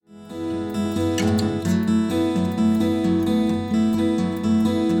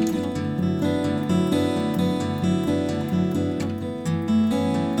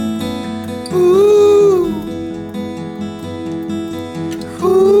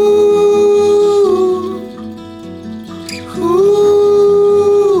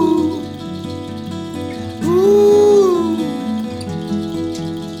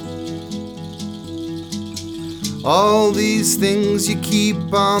things you keep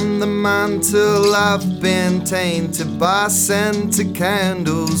on the mantle have been tainted by scented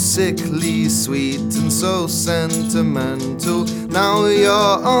candles, sickly sweet and so sentimental. Now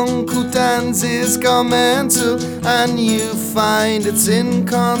your Uncle Dan's is gone mental, and you find it's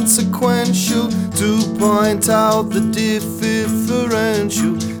inconsequential to point out the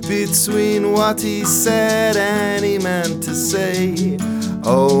differential between what he said and he meant to say.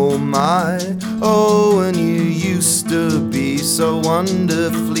 Oh my, oh, and you used to be so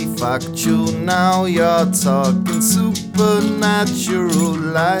wonderfully factual. Now you're talking supernatural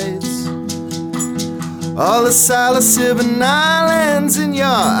lights. All the psilocybin islands in your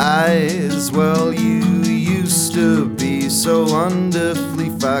eyes. Well, you used to be so wonderfully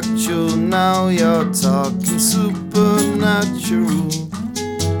factual. Now you're talking supernatural.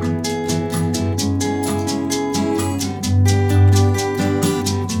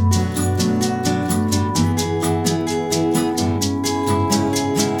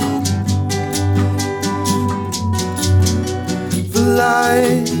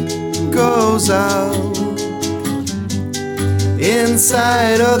 Light goes out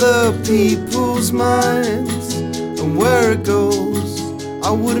inside other people's minds, and where it goes I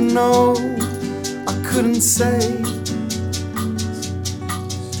wouldn't know. I couldn't say,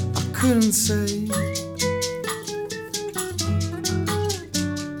 I couldn't say.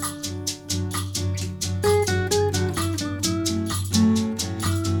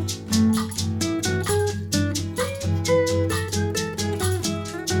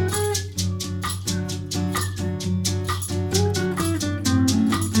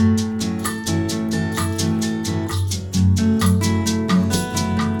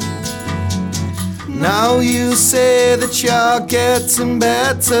 Now you say that you're getting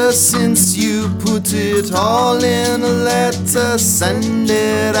better since you put it all in a letter. Send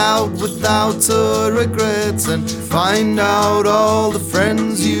it out without a regret and find out all the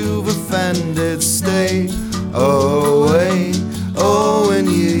friends you've offended. Stay away, oh, and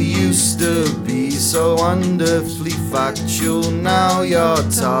you used to be so wonderfully factual. Now you're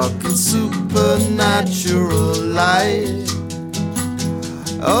talking supernatural light.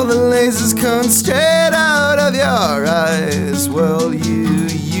 All the lasers come straight out of your eyes. Well, you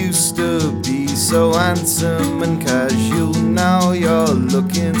used to be so handsome and casual. Now you're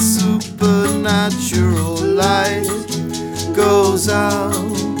looking supernatural. Light goes out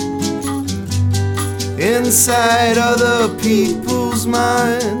inside other people's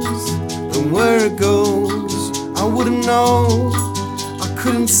minds, and where it goes I wouldn't know. I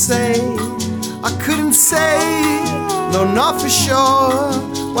couldn't say, I couldn't say. No, not for sure.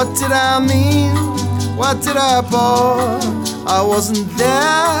 What did I mean? What did I bore? I wasn't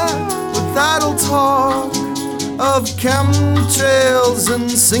there with idle talk of chemtrails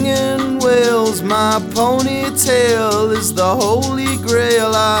and singing whales. My ponytail is the holy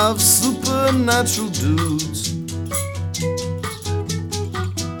grail of supernatural dudes.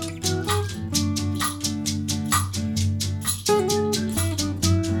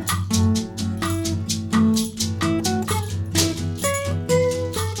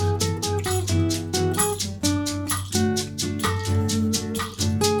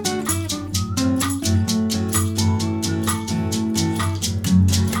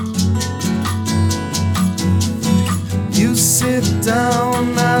 Sit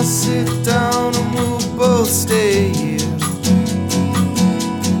down, I sit down, and we'll both stay here.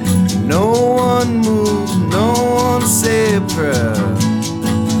 No one move, no one say a prayer.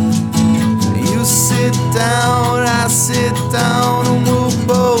 You sit down, I sit down, and we'll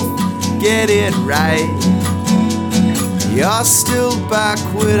both get it right. You're still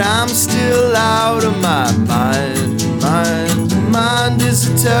backward, I'm still out of my mind. Mind is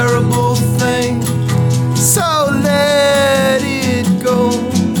a terrible thing, so let it go.